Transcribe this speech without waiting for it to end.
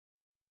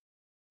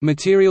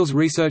Materials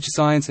Research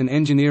Science and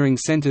Engineering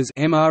Centers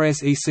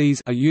 (MRSECs)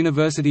 are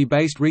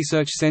university-based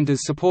research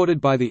centers supported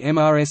by the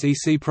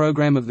MRSEC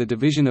program of the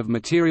Division of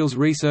Materials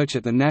Research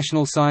at the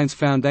National Science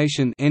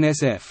Foundation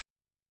 (NSF).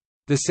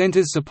 The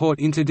centers support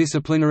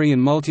interdisciplinary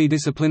and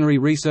multidisciplinary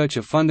research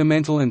of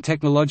fundamental and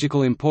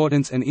technological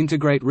importance and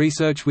integrate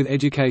research with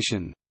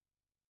education.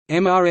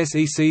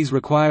 MRSECs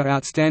require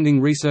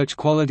outstanding research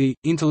quality,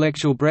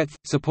 intellectual breadth,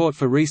 support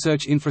for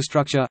research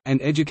infrastructure,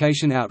 and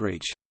education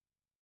outreach.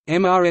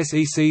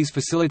 MRSECs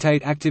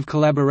facilitate active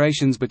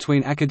collaborations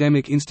between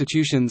academic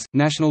institutions,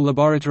 national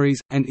laboratories,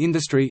 and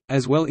industry,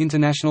 as well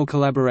international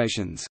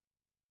collaborations.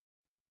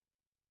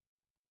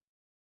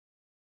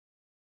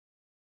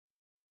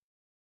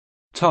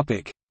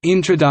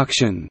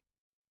 Introduction.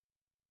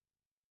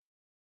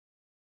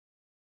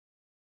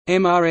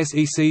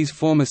 MRSECs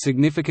form a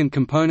significant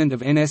component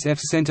of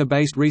NSF's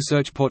center-based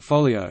research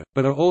portfolio,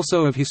 but are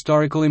also of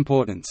historical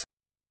importance.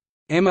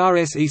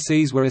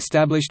 MRSECs were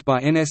established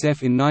by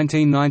NSF in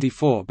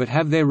 1994 but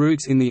have their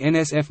roots in the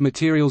NSF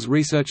Materials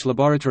Research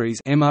Laboratories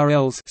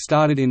 (MRLs)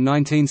 started in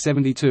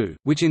 1972,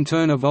 which in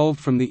turn evolved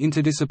from the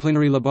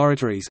Interdisciplinary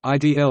Laboratories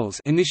 (IDLs)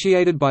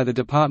 initiated by the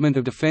Department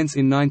of Defense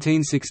in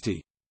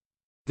 1960.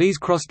 These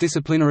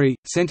cross-disciplinary,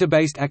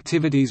 center-based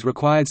activities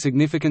required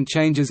significant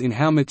changes in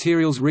how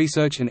materials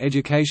research and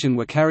education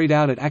were carried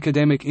out at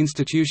academic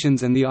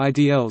institutions, and the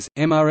IDLs,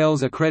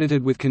 MRLs are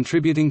credited with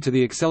contributing to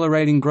the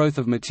accelerating growth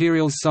of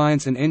materials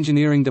science and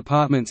engineering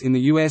departments in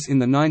the U.S. in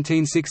the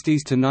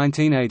 1960s to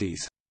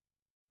 1980s.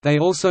 They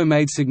also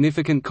made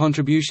significant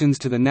contributions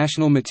to the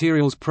National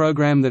Materials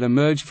Program that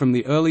emerged from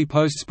the early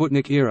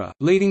post-Sputnik era,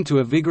 leading to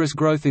a vigorous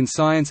growth in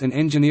science and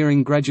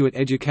engineering graduate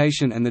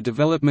education and the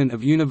development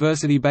of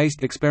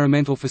university-based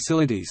experimental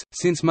facilities.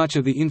 Since much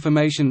of the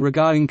information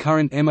regarding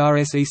current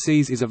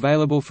MRSECs is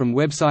available from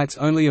websites,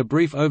 only a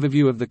brief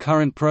overview of the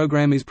current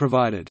program is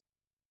provided.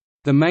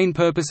 The main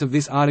purpose of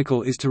this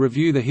article is to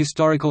review the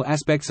historical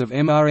aspects of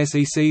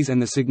MRSECs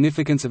and the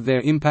significance of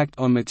their impact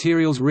on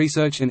materials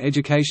research and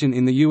education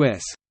in the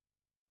U.S.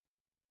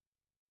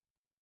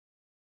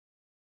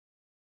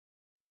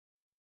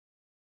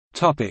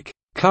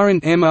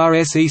 Current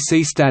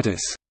MRSEC status.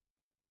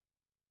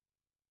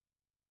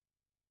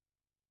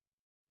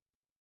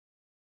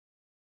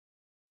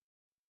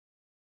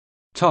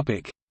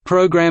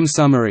 Program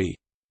summary.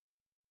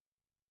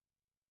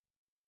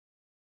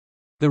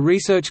 The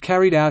research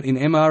carried out in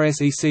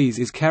MRSECs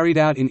is carried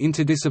out in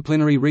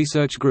interdisciplinary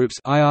research groups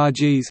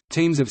 (IRGs),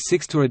 teams of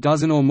 6 to a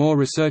dozen or more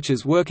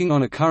researchers working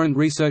on a current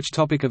research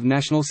topic of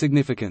national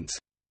significance.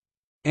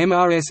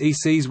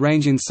 MRSECs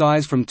range in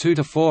size from 2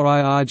 to 4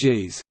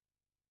 IRGs.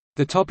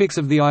 The topics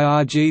of the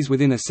IRGs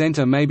within a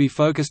center may be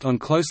focused on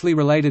closely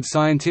related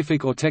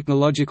scientific or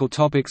technological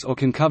topics or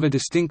can cover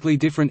distinctly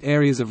different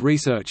areas of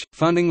research.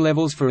 Funding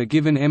levels for a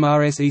given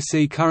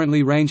MRSEC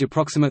currently range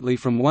approximately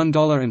from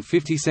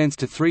 $1.50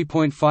 to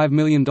 $3.5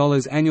 million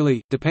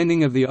annually,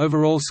 depending on the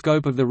overall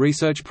scope of the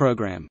research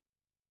program.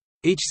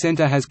 Each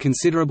center has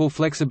considerable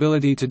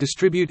flexibility to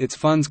distribute its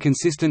funds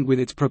consistent with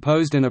its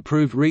proposed and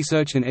approved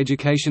research and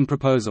education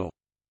proposal.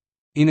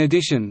 In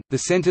addition, the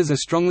centers are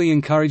strongly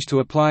encouraged to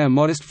apply a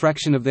modest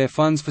fraction of their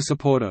funds for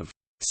support of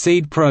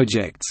seed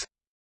projects,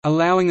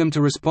 allowing them to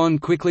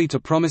respond quickly to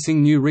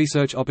promising new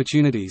research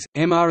opportunities.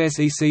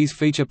 MRSECs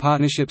feature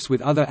partnerships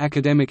with other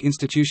academic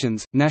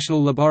institutions,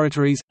 national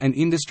laboratories, and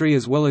industry,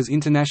 as well as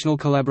international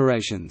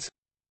collaborations.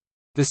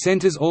 The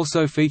centers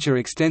also feature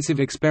extensive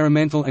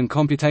experimental and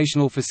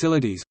computational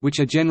facilities, which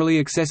are generally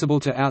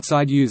accessible to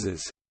outside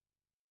users.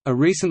 A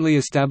recently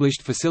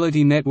established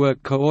facility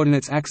network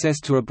coordinates access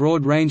to a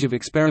broad range of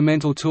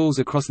experimental tools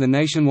across the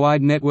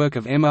nationwide network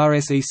of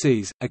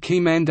MRSECs. A key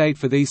mandate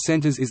for these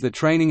centers is the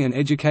training and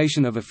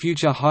education of a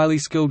future highly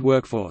skilled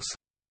workforce.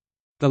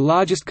 The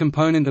largest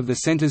component of the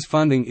center's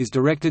funding is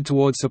directed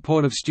towards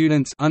support of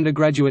students,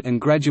 undergraduate and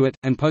graduate,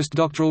 and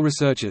postdoctoral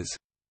researchers.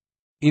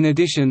 In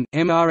addition,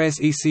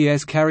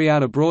 MRSECs carry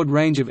out a broad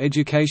range of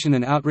education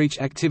and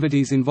outreach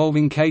activities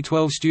involving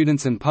K-12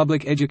 students and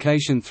public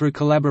education through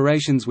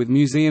collaborations with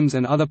museums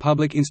and other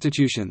public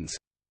institutions.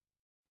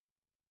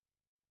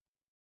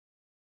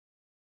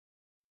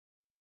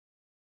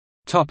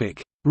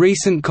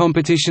 Recent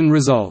competition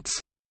results.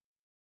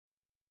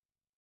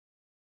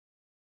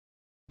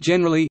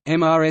 Generally,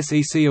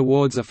 MRSEC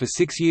awards are for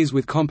 6 years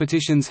with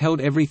competitions held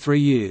every 3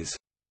 years.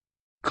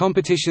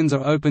 Competitions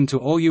are open to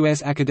all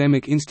U.S.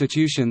 academic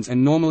institutions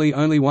and normally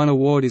only one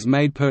award is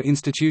made per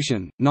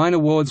institution. 9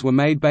 awards were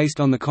made based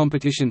on the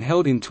competition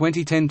held in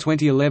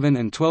 2010-2011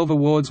 and 12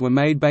 awards were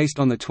made based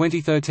on the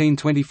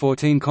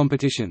 2013-2014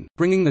 competition,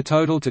 bringing the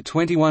total to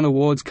 21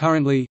 awards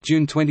currently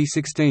June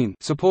 2016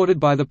 supported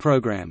by the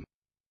program.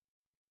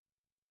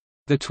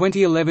 The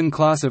 2011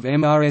 class of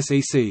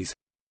MRSECs: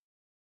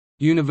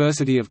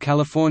 University of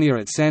California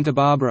at Santa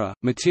Barbara,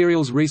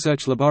 Materials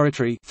Research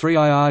Laboratory 3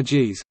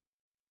 IRGs.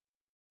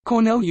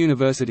 Cornell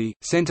University,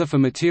 Center for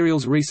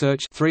Materials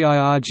Research 3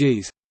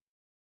 IRGs.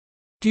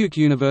 Duke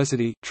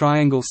University,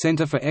 Triangle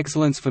Center for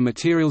Excellence for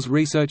Materials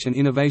Research and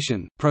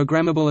Innovation,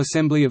 Programmable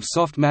Assembly of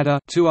Soft Matter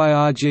 2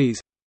 IRGs.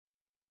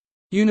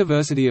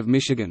 University of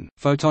Michigan,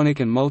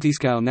 Photonic and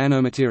Multiscale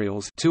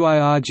Nanomaterials 2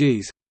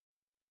 IRGs.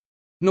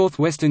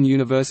 Northwestern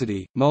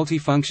University,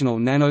 Multifunctional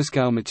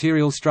Nanoscale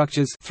Material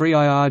Structures 3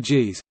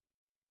 IRGs.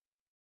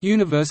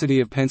 University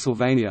of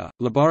Pennsylvania,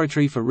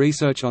 Laboratory for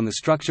Research on the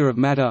Structure of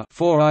Matter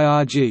 4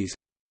 IRGs.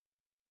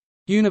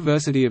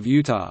 University of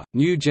Utah,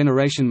 New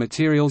Generation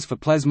Materials for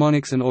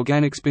Plasmonics and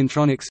Organic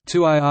Spintronics 2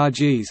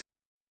 IRGs.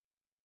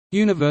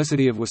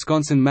 University of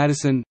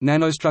Wisconsin-Madison,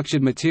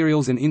 Nanostructured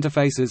Materials and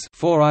Interfaces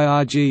 4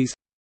 IRGs.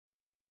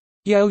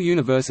 Yale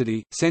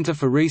University, Center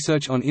for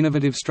Research on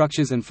Innovative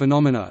Structures and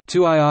Phenomena 2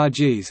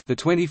 IRGs, the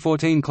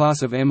 2014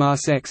 class of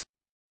MRSECs.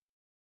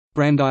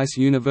 Brandeis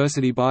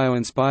University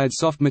Bio-Inspired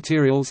Soft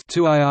Materials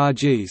 2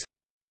 IRGs.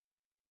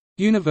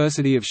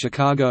 University of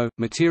Chicago,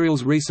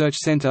 Materials Research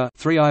Center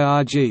 3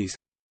 IRGs.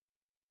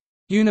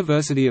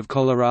 University of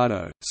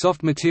Colorado,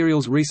 Soft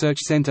Materials Research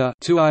Center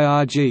 2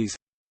 IRGs.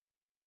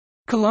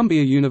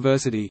 Columbia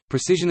University,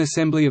 Precision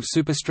Assembly of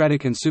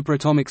Superstratic and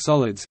Superatomic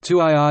Solids 2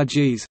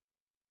 IRGs.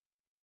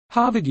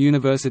 Harvard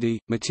University,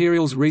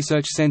 Materials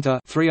Research Center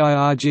 3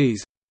 IRGs.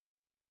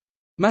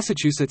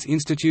 Massachusetts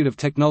Institute of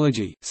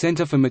Technology,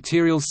 Center for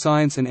Materials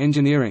Science and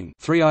Engineering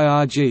 3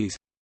 IRGs.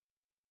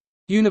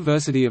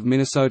 University of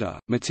Minnesota,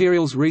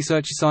 Materials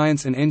Research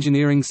Science and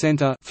Engineering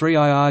Center 3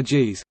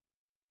 IRGs.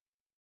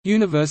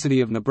 University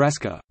of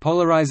Nebraska,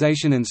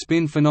 Polarization and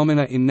Spin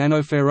Phenomena in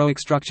Nanoferroic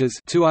Structures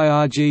 2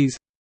 IRGs.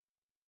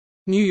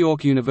 New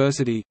York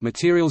University,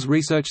 Materials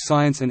Research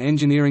Science and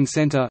Engineering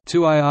Center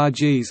 2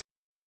 IRGs.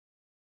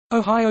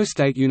 Ohio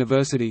State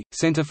University,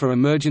 Center for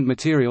Emergent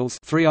Materials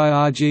 3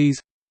 IRGs.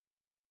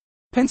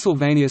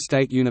 Pennsylvania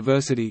State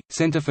University,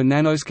 Center for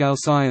Nanoscale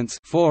Science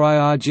 4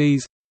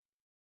 IRGs.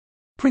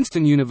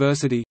 Princeton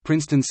University,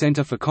 Princeton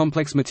Center for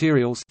Complex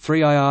Materials 3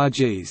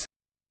 IRGs.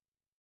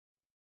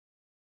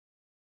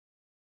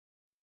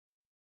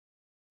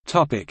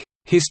 Topic: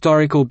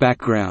 Historical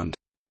background.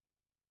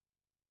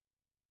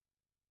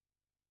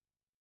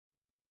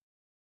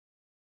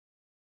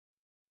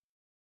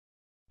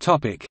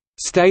 Topic: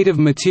 State of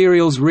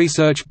materials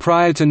research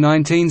prior to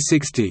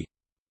 1960.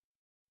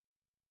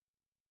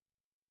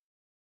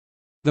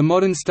 The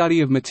modern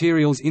study of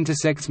materials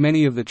intersects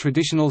many of the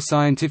traditional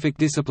scientific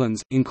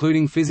disciplines,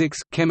 including physics,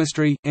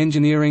 chemistry,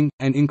 engineering,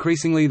 and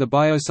increasingly the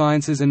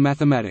biosciences and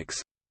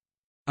mathematics.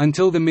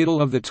 Until the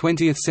middle of the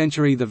 20th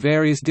century, the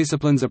various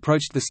disciplines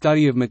approached the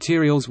study of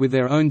materials with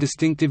their own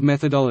distinctive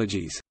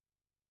methodologies.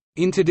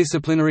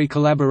 Interdisciplinary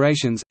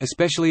collaborations,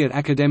 especially at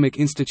academic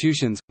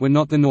institutions, were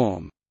not the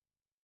norm.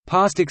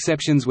 Past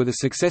exceptions were the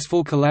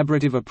successful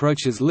collaborative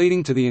approaches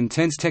leading to the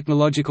intense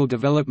technological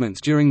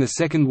developments during the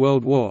Second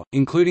World War,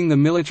 including the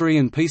military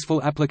and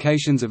peaceful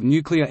applications of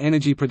nuclear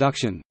energy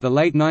production. The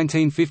late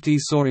 1950s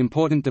saw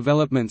important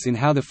developments in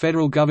how the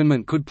federal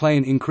government could play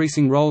an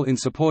increasing role in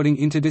supporting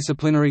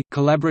interdisciplinary,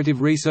 collaborative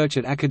research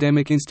at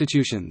academic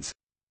institutions.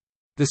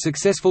 The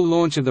successful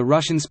launch of the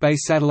Russian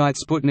space satellite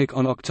Sputnik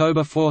on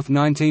October 4,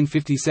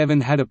 1957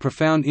 had a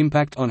profound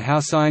impact on how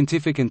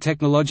scientific and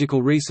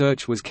technological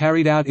research was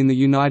carried out in the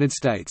United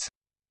States.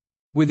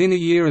 Within a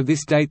year of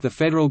this date, the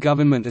federal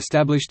government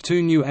established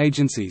two new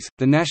agencies,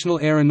 the National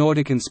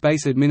Aeronautic and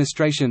Space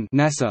Administration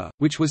 (NASA),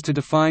 which was to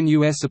define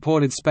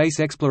U.S.-supported space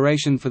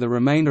exploration for the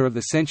remainder of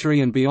the century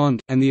and beyond,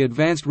 and the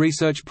Advanced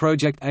Research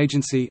Project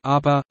Agency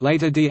 (ARPA),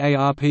 later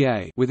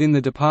DARPA. Within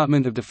the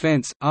Department of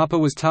Defense, ARPA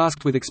was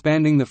tasked with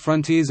expanding the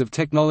frontiers of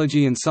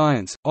technology and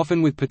science,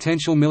 often with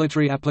potential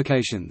military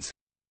applications.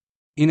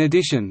 In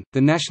addition, the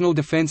National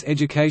Defense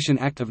Education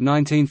Act of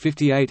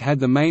 1958 had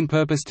the main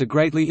purpose to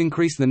greatly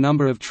increase the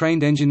number of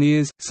trained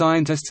engineers,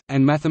 scientists,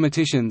 and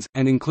mathematicians,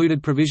 and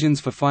included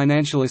provisions for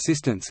financial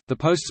assistance. The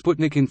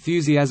post-Sputnik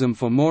enthusiasm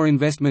for more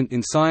investment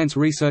in science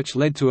research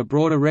led to a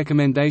broader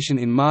recommendation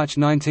in March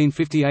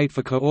 1958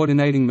 for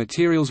coordinating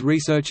materials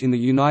research in the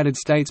United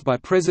States by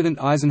President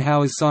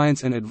Eisenhower's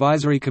Science and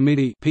Advisory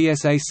Committee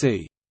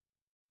 (PSAC).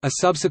 A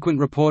subsequent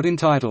report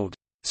entitled,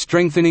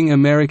 "Strengthening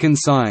American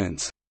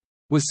Science"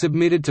 was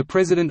submitted to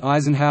President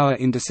Eisenhower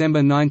in December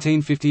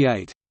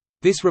 1958.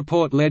 This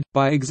report led,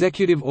 by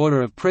executive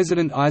order of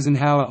President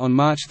Eisenhower on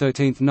March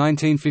 13,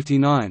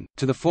 1959,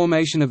 to the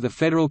formation of the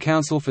Federal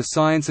Council for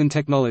Science and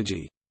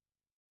Technology.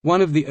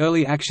 One of the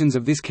early actions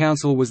of this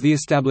council was the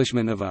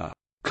establishment of a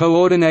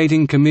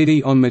Coordinating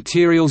Committee on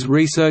Materials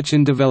Research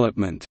and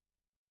Development,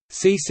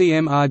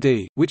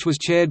 CCMRD, which was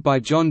chaired by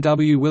John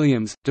W.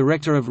 Williams,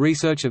 Director of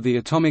Research of the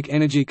Atomic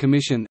Energy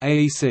Commission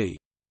 (AEC).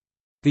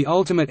 The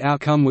ultimate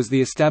outcome was the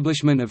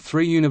establishment of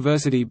 3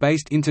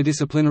 university-based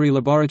interdisciplinary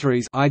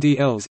laboratories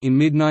 (IDLs) in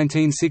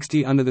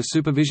mid-1960 under the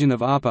supervision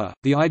of ARPA.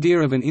 The idea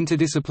of an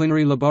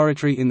interdisciplinary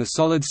laboratory in the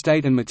solid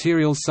state and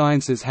materials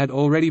sciences had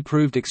already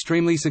proved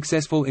extremely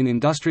successful in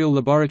industrial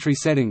laboratory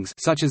settings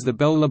such as the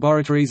Bell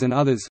Laboratories and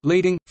others,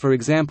 leading, for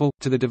example,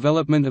 to the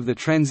development of the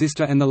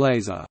transistor and the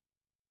laser.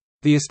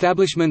 The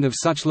establishment of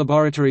such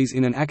laboratories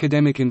in an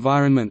academic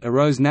environment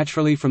arose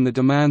naturally from the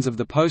demands of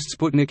the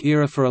post-Sputnik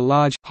era for a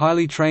large,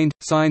 highly trained,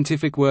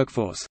 scientific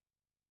workforce.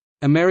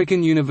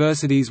 American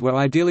universities were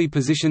ideally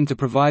positioned to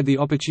provide the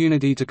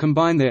opportunity to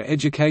combine their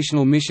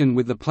educational mission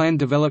with the planned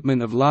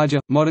development of larger,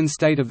 modern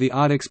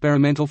state-of-the-art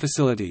experimental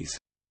facilities.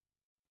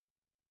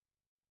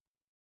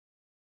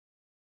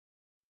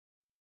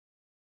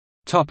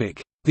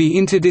 The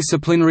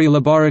Interdisciplinary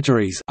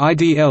Laboratories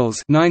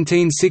 (IDLs)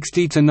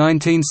 1960 to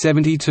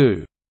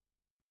 1972.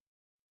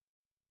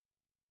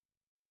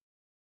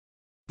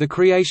 The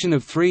creation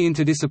of 3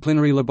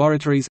 interdisciplinary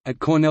laboratories, at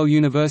Cornell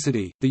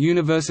University, the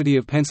University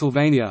of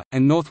Pennsylvania,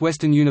 and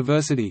Northwestern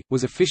University,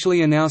 was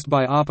officially announced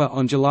by ARPA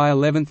on July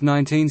 11,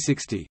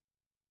 1960.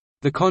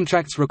 The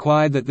contracts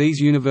required that these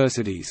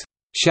universities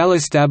shall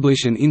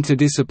establish an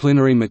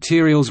interdisciplinary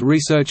materials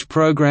research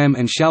program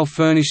and shall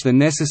furnish the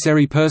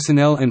necessary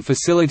personnel and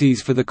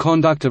facilities for the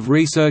conduct of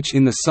research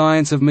in the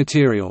science of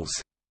materials.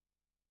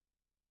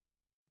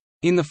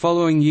 In the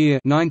following year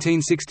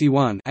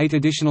 1961, 8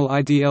 additional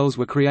IDLs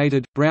were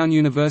created: Brown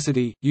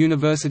University,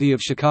 University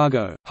of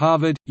Chicago,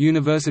 Harvard,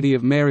 University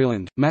of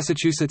Maryland,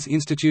 Massachusetts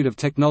Institute of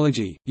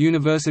Technology,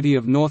 University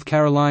of North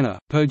Carolina,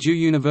 Purdue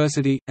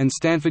University, and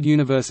Stanford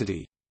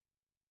University.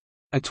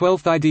 A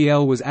 12th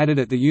IDL was added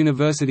at the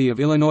University of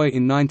Illinois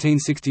in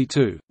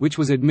 1962, which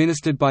was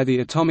administered by the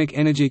Atomic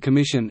Energy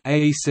Commission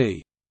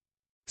 (AEC).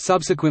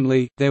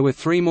 Subsequently, there were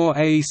 3 more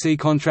AEC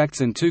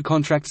contracts and 2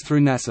 contracts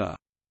through NASA.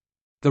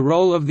 The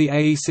role of the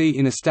AEC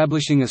in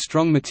establishing a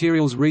strong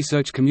materials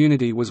research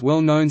community was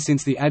well known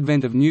since the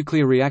advent of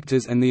nuclear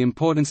reactors and the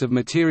importance of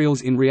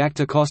materials in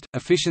reactor cost,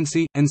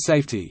 efficiency, and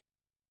safety.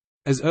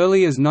 As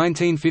early as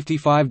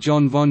 1955,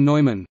 John von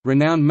Neumann,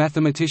 renowned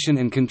mathematician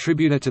and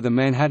contributor to the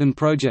Manhattan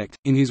Project,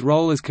 in his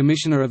role as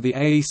commissioner of the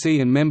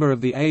AEC and member of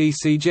the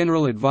AEC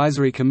General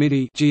Advisory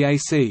Committee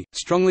 (GAC),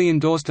 strongly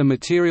endorsed a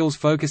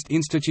materials-focused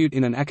institute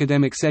in an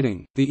academic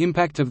setting. The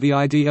impact of the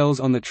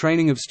IDLs on the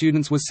training of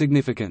students was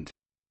significant.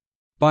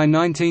 By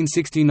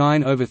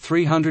 1969, over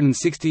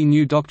 360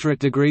 new doctorate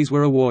degrees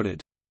were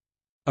awarded.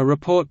 A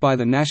report by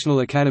the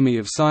National Academy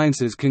of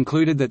Sciences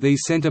concluded that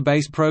these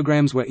center-based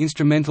programs were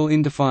instrumental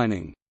in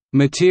defining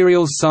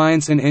materials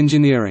science and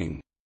engineering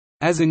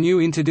as a new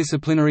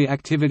interdisciplinary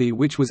activity,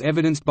 which was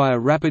evidenced by a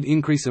rapid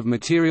increase of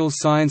materials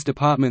science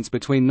departments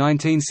between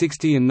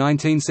 1960 and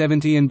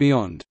 1970 and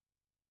beyond.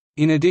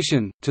 In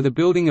addition, to the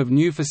building of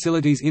new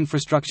facilities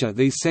infrastructure,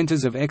 these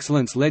centers of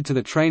excellence led to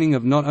the training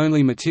of not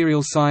only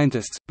materials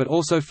scientists, but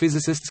also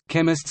physicists,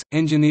 chemists,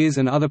 engineers,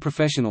 and other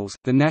professionals.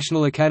 The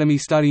National Academy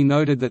study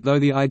noted that though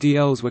the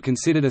IDLs were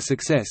considered a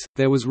success,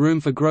 there was room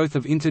for growth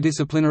of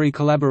interdisciplinary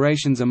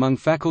collaborations among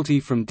faculty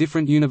from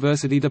different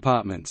university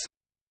departments.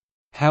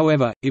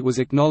 However, it was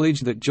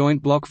acknowledged that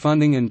joint block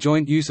funding and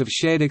joint use of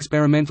shared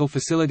experimental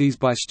facilities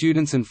by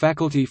students and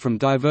faculty from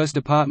diverse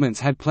departments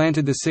had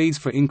planted the seeds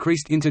for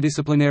increased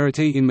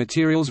interdisciplinarity in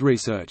materials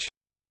research.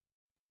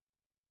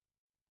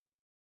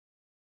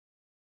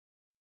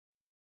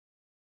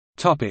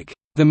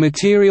 The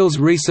Materials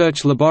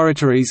Research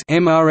Laboratories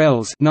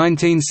 (MRLs)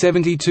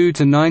 1972 to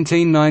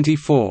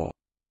 1994.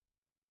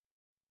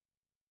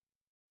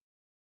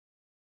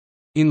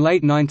 In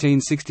late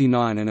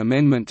 1969, an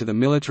amendment to the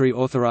Military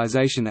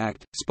Authorization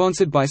Act,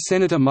 sponsored by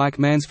Senator Mike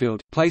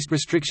Mansfield, placed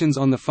restrictions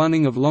on the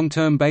funding of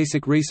long-term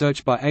basic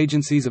research by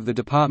agencies of the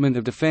Department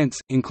of Defense,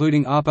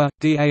 including ARPA,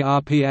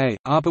 DARPA.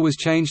 ARPA was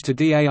changed to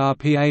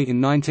DARPA in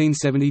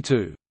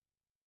 1972.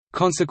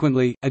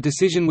 Consequently, a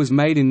decision was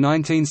made in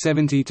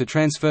 1970 to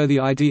transfer the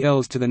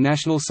IDLs to the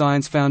National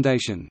Science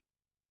Foundation.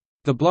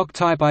 The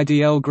block-type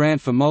IDL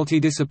grant for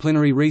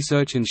multidisciplinary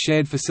research and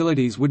shared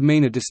facilities would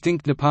mean a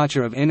distinct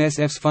departure of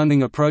NSF's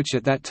funding approach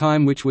at that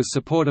time, which was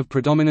support of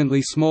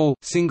predominantly small,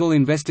 single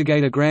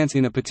investigator grants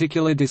in a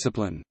particular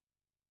discipline.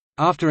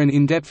 After an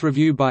in-depth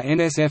review by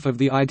NSF of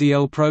the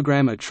IDL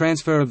program, a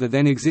transfer of the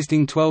then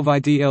existing 12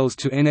 IDLs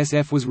to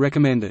NSF was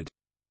recommended.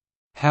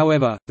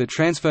 However, the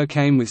transfer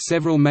came with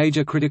several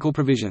major critical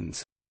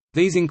provisions.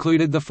 These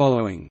included the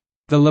following.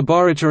 The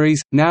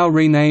laboratories, now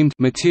renamed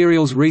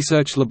Materials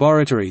Research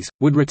Laboratories,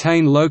 would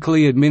retain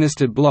locally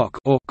administered block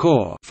or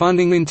core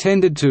funding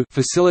intended to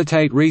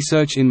facilitate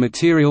research in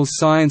materials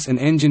science and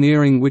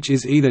engineering which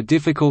is either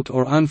difficult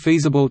or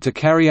unfeasible to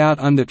carry out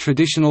under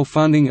traditional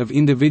funding of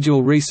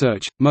individual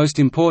research. Most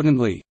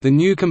importantly, the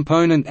new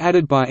component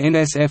added by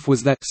NSF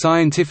was that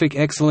scientific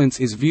excellence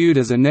is viewed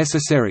as a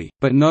necessary,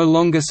 but no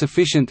longer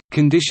sufficient,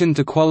 condition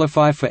to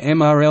qualify for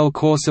MRL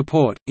core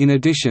support. In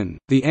addition,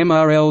 the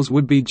MRLs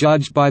would be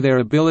judged by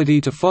their ability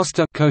to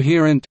foster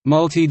coherent,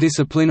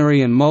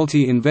 multidisciplinary and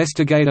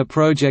multi-investigator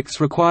projects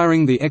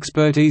requiring the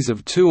expertise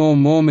of 2 or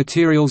more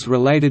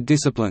materials-related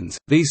disciplines.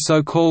 These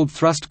so-called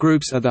thrust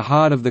groups are the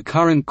heart of the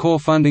current core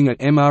funding at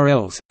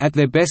MRLs. At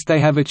their best, they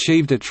have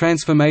achieved a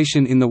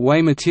transformation in the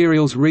way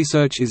materials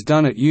research is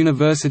done at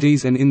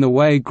universities and in the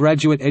way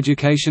graduate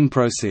education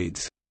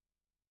proceeds.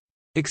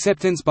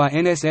 Acceptance by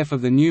NSF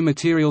of the new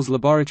materials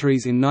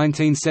laboratories in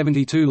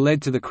 1972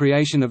 led to the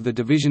creation of the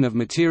Division of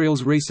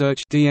Materials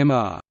Research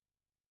 (DMR).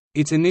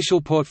 Its initial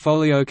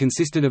portfolio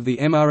consisted of the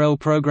MRL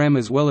program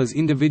as well as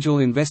individual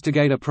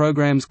investigator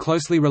programs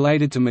closely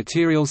related to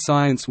materials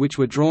science which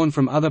were drawn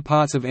from other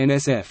parts of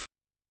NSF.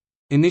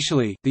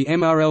 Initially, the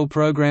MRL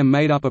program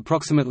made up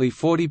approximately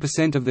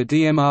 40% of the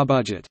DMR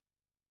budget.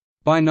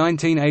 By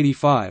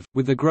 1985,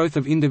 with the growth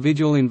of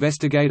individual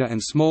investigator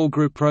and small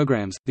group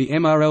programs, the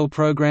MRL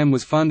program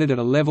was funded at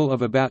a level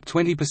of about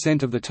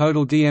 20% of the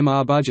total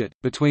DMR budget.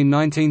 Between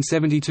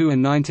 1972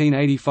 and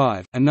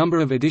 1985, a number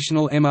of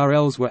additional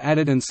MRLs were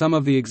added and some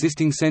of the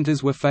existing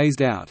centers were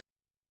phased out.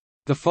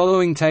 The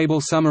following table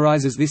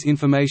summarizes this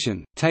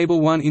information.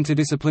 Table 1: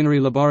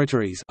 Interdisciplinary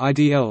Laboratories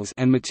 (IDLs)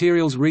 and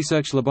Materials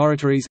Research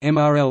Laboratories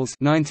 (MRLs)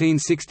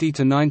 1960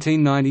 to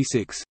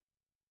 1996.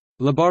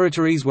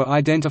 Laboratories were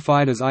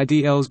identified as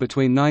IDLs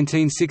between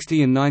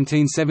 1960 and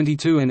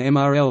 1972 and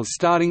MRLs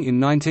starting in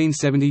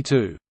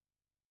 1972.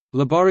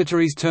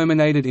 Laboratories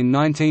terminated in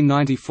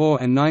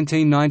 1994 and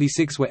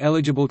 1996 were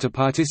eligible to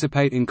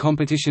participate in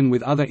competition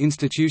with other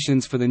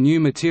institutions for the new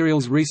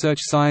Materials Research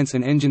Science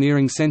and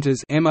Engineering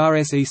Centers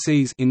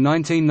 (MRSECs) in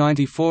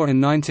 1994 and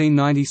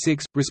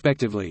 1996,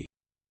 respectively.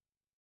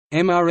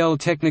 MRL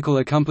technical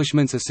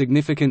accomplishments are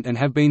significant and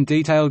have been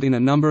detailed in a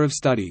number of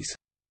studies.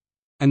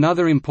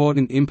 Another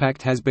important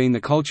impact has been the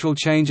cultural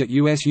change at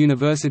U.S.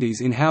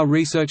 universities in how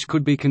research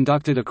could be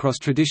conducted across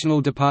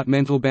traditional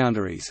departmental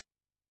boundaries.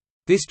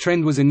 This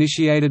trend was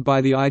initiated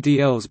by the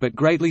IDLs but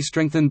greatly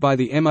strengthened by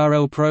the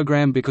MRL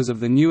program because of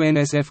the new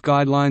NSF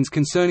guidelines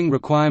concerning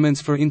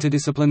requirements for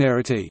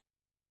interdisciplinarity.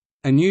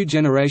 A new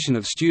generation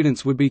of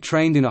students would be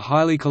trained in a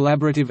highly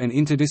collaborative and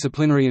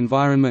interdisciplinary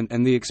environment,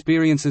 and the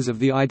experiences of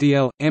the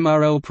IDL,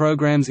 MRL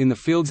programs in the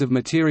fields of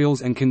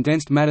materials and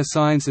condensed matter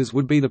sciences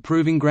would be the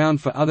proving ground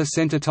for other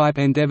center-type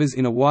endeavors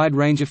in a wide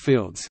range of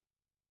fields.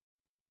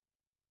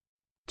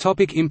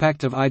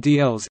 Impact of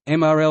IDLs,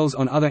 MRLs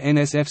on other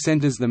NSF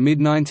centers. The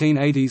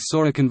mid-1980s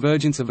saw a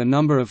convergence of a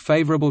number of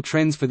favorable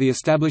trends for the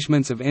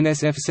establishments of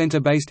NSF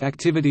center-based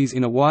activities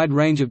in a wide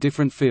range of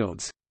different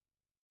fields.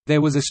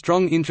 There was a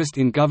strong interest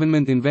in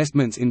government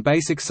investments in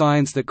basic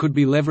science that could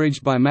be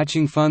leveraged by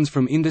matching funds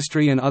from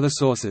industry and other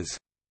sources.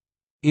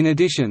 In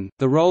addition,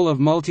 the role of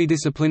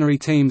multidisciplinary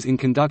teams in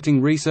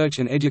conducting research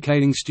and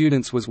educating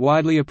students was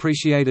widely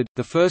appreciated.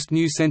 The first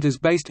new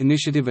centers-based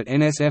initiative at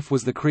NSF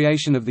was the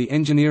creation of the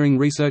Engineering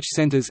Research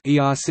Centers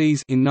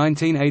 (ERCs) in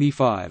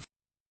 1985.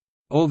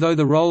 Although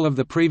the role of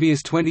the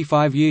previous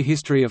 25-year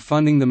history of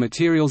funding the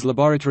materials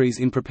laboratories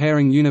in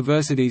preparing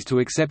universities to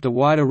accept a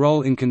wider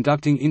role in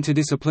conducting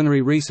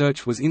interdisciplinary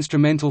research was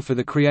instrumental for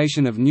the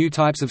creation of new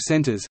types of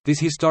centers, this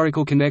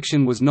historical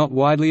connection was not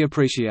widely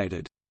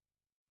appreciated.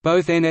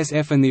 Both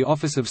NSF and the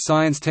Office of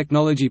Science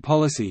Technology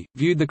Policy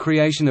viewed the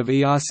creation of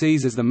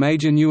ERCs as the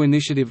major new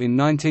initiative in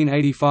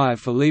 1985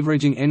 for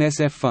leveraging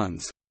NSF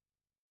funds.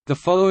 The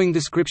following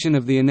description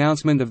of the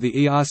announcement of the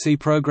ERC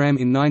program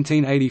in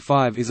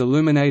 1985 is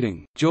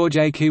illuminating. George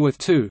A.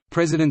 Keyworth II,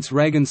 President's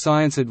Reagan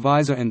Science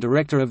Advisor and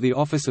Director of the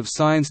Office of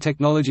Science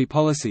Technology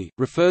Policy,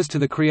 refers to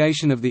the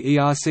creation of the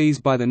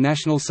ERCs by the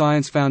National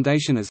Science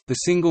Foundation as the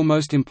single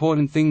most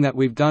important thing that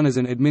we've done as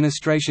an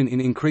administration in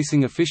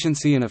increasing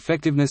efficiency and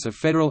effectiveness of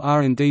federal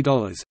R&D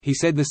dollars. He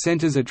said the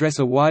centers address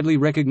a widely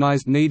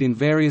recognized need in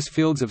various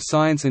fields of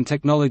science and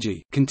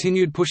technology.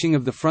 Continued pushing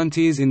of the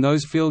frontiers in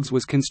those fields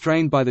was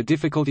constrained by the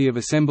difficulty of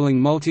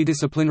assembling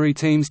multidisciplinary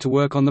teams to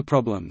work on the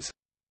problems.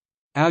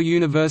 Our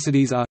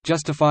universities are,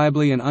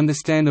 justifiably and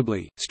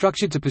understandably,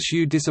 structured to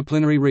pursue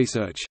disciplinary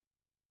research.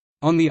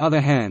 On the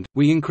other hand,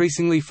 we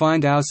increasingly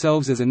find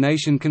ourselves as a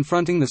nation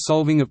confronting the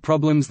solving of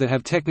problems that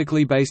have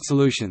technically based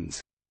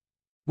solutions.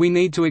 We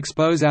need to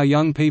expose our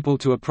young people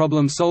to a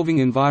problem-solving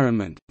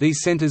environment.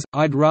 These centers,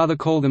 I'd rather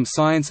call them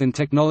science and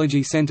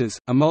technology centers,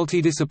 a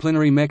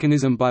multidisciplinary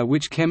mechanism by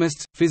which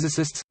chemists,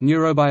 physicists,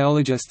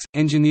 neurobiologists,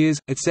 engineers,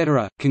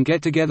 etc., can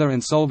get together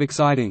and solve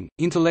exciting,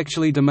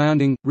 intellectually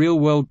demanding,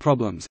 real-world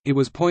problems. It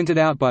was pointed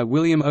out by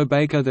William O.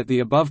 Baker that the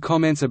above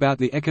comments about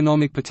the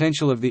economic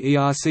potential of the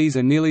ERCs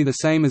are nearly the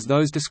same as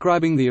those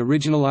describing the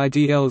original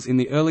IDLs in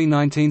the early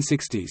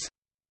 1960s.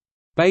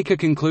 Baker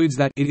concludes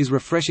that it is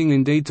refreshing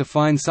indeed to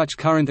find such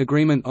current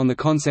agreement on the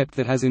concept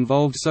that has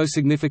involved so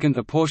significant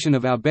a portion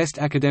of our best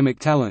academic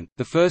talent.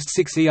 The first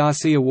 6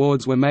 ERC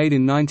awards were made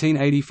in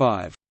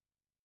 1985.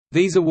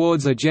 These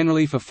awards are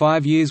generally for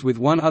 5 years with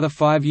one other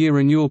 5-year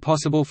renewal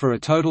possible for a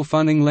total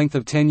funding length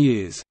of 10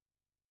 years.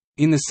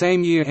 In the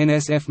same year,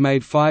 NSF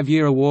made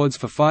 5-year awards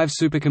for 5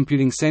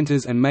 supercomputing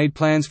centers and made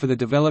plans for the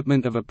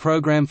development of a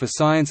program for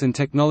science and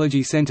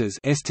technology centers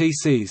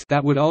 (STCs)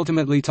 that would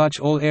ultimately touch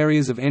all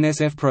areas of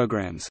NSF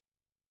programs.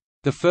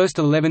 The first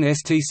 11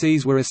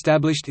 STCs were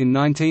established in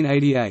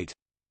 1988.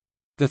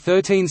 The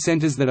 13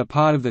 centers that are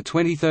part of the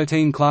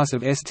 2013 class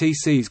of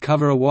STCs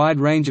cover a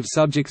wide range of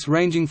subjects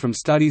ranging from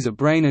studies of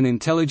brain and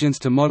intelligence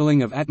to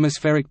modeling of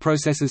atmospheric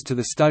processes to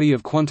the study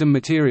of quantum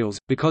materials.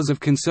 Because of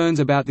concerns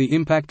about the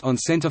impact on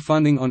center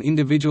funding on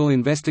individual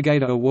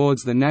investigator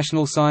awards, the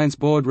National Science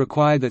Board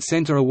required that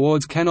center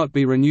awards cannot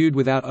be renewed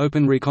without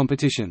open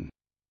recompetition.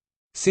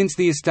 Since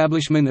the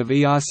establishment of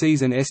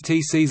ERCs and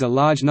STCs, a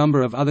large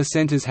number of other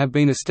centers have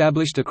been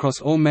established across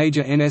all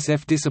major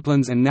NSF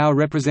disciplines and now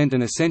represent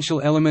an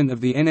essential element of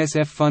the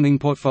NSF funding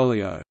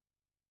portfolio.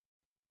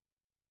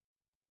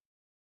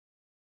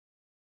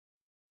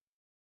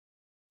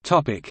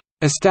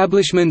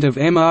 Establishment of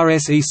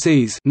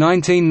MRSECs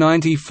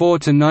 1994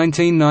 to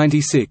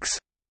 1996.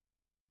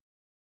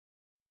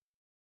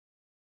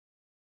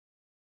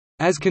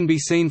 As can be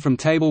seen from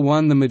Table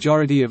 1, the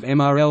majority of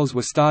MRLs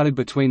were started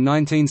between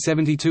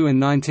 1972 and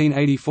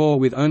 1984,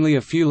 with only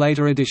a few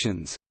later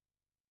additions.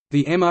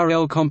 The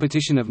MRL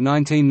competition of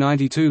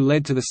 1992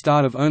 led to the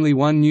start of only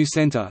one new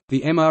center,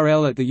 the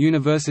MRL at the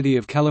University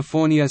of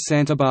California,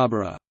 Santa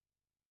Barbara.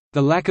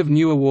 The lack of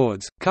new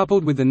awards,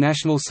 coupled with the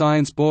National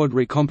Science Board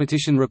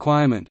recompetition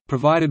requirement,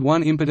 provided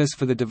one impetus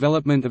for the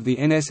development of the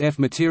NSF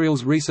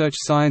Materials Research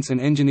Science and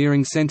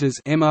Engineering Centers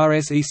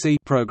 (MRSEC)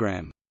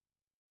 program.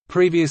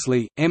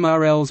 Previously,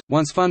 MRLs,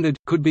 once funded,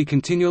 could be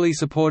continually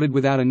supported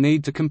without a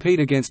need to compete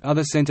against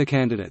other center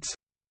candidates.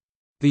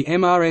 The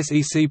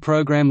MRSEC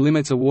program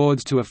limits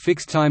awards to a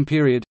fixed time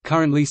period,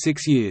 currently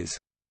 6 years.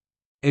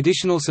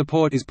 Additional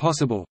support is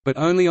possible, but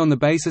only on the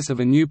basis of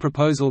a new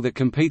proposal that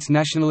competes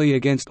nationally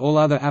against all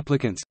other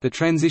applicants. The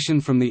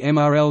transition from the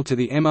MRL to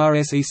the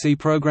MRSEC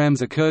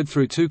programs occurred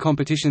through two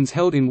competitions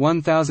held in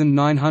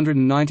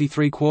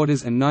 1993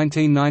 quarters and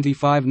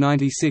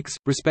 1995–96,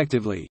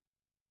 respectively.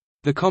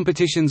 The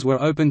competitions were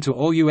open to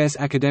all U.S.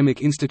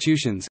 academic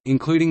institutions,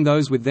 including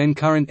those with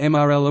then-current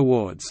MRL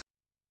awards.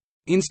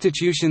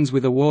 Institutions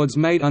with awards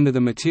made under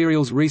the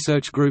Materials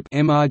Research Group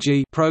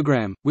 (MRG)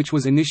 program, which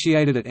was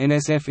initiated at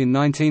NSF in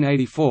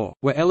 1984,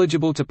 were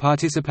eligible to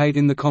participate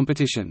in the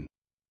competition.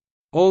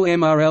 All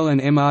MRL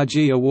and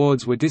MRG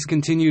awards were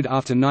discontinued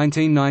after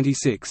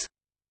 1996.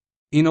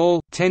 In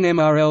all, 10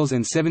 MRLs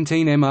and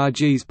 17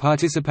 MRGs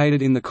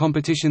participated in the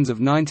competitions of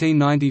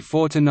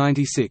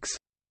 1994–96.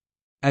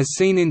 As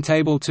seen in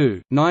Table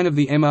 2, 9 of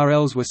the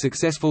MRLs were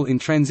successful in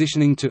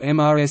transitioning to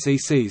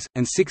MRSECs,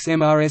 and 6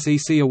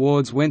 MRSEC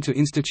awards went to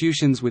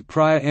institutions with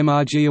prior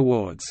MRG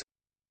awards.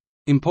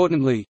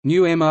 Importantly,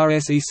 new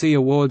MRSEC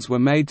awards were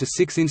made to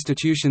 6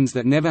 institutions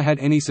that never had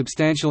any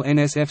substantial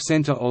NSF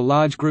center or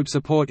large group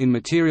support in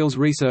materials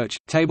research.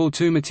 Table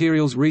 2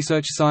 Materials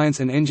Research Science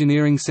and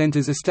Engineering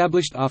Centers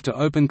established after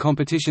open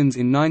competitions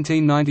in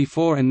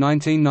 1994 and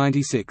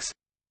 1996.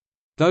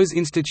 Those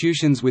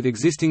institutions with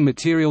existing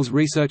materials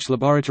research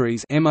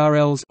laboratories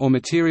 (MRLs) or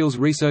materials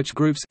research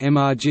groups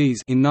 (MRGs)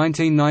 in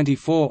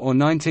 1994 or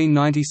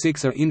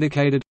 1996 are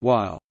indicated,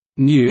 while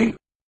new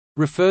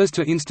refers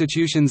to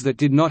institutions that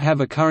did not have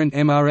a current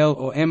MRL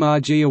or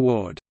MRG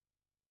award.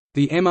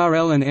 The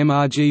MRL and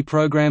MRG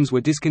programs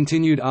were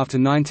discontinued after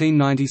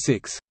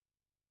 1996.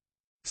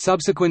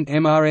 Subsequent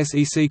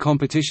MRSEC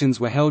competitions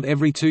were held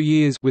every 2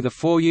 years with a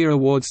 4-year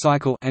award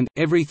cycle and,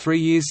 every 3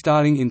 years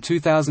starting in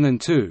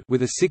 2002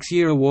 with a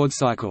 6-year award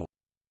cycle.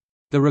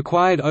 The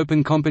required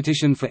open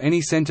competition for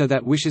any center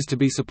that wishes to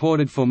be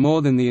supported for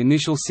more than the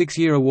initial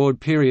 6-year award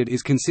period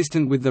is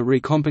consistent with the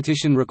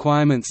recompetition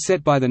requirements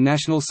set by the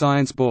National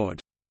Science Board.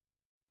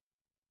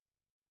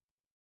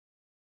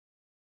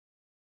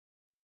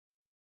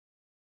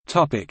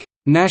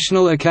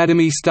 National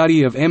Academy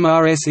Study of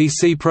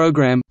MRSEC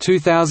Program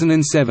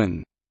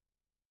 2007.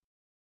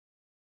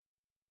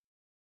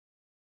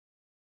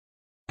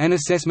 An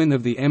assessment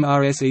of the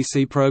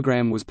MRSEC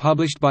program was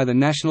published by the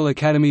National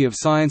Academy of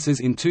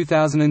Sciences in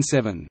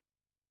 2007.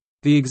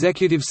 The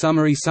executive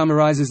summary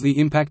summarizes the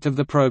impact of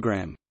the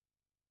program.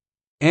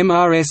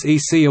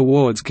 MRSEC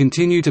awards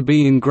continue to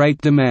be in great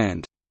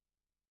demand.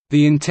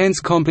 The intense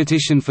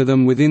competition for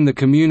them within the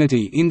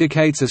community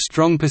indicates a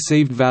strong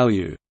perceived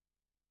value.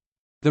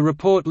 The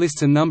report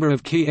lists a number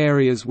of key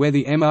areas where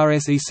the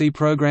MRSEC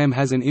program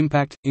has an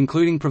impact,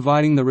 including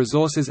providing the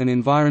resources and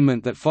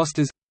environment that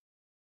fosters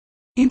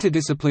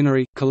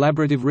interdisciplinary,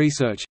 collaborative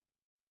research,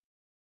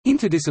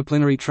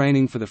 interdisciplinary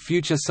training for the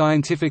future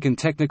scientific and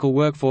technical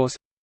workforce,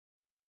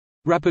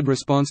 rapid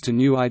response to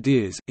new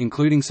ideas,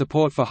 including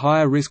support for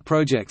higher-risk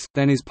projects,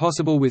 than is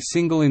possible with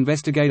single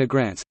investigator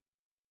grants,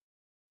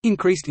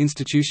 increased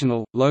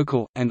institutional,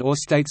 local, and/or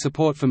state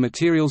support for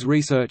materials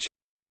research,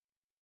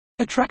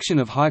 attraction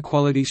of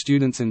high-quality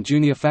students and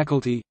junior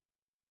faculty,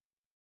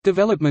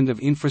 development of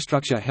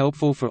infrastructure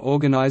helpful for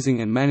organizing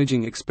and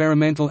managing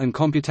experimental and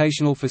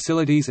computational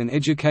facilities and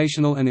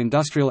educational and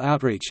industrial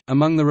outreach.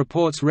 Among the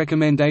report's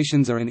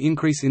recommendations are an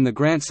increase in the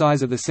grant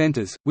size of the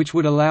centers, which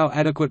would allow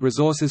adequate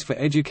resources for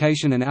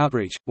education and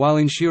outreach, while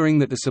ensuring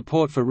that the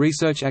support for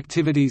research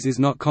activities is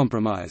not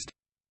compromised.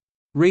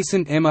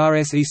 Recent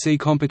MRSEC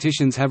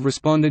competitions have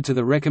responded to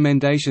the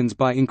recommendations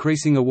by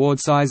increasing award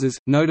sizes,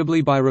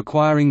 notably by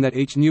requiring that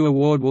each new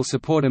award will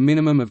support a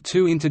minimum of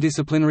 2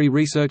 interdisciplinary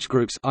research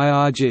groups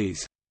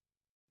 (IRGs).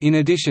 In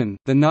addition,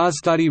 the NAS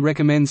study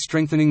recommends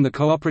strengthening the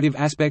cooperative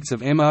aspects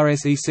of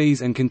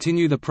MRSECs and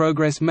continue the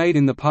progress made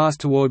in the past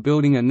toward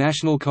building a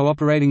national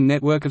cooperating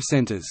network of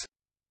centers.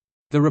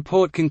 The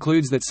report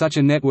concludes that such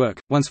a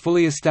network, once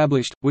fully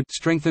established, would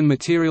strengthen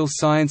materials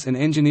science and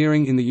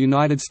engineering in the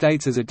United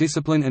States as a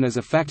discipline and as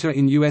a factor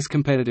in U.S.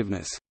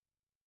 competitiveness.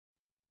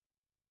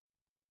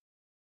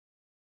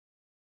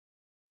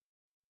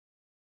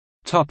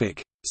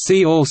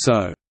 See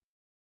also: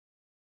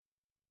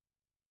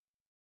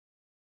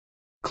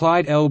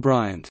 Clyde L.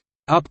 Bryant,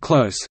 Up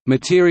Close,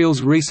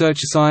 Materials Research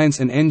Science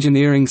and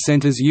Engineering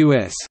Centers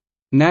U.S.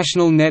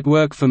 National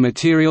Network for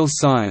Materials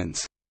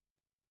Science.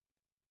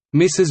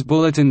 Mrs.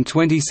 Bulletin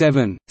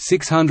 27,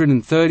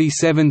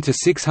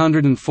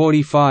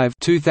 637–645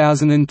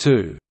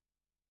 2002.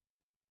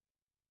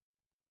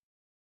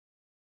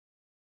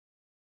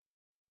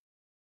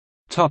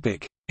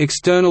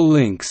 External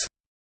links.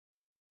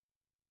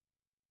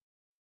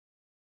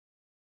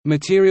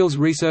 Materials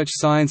Research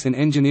Science and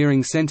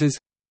Engineering Centers,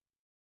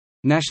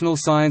 National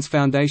Science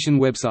Foundation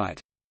website.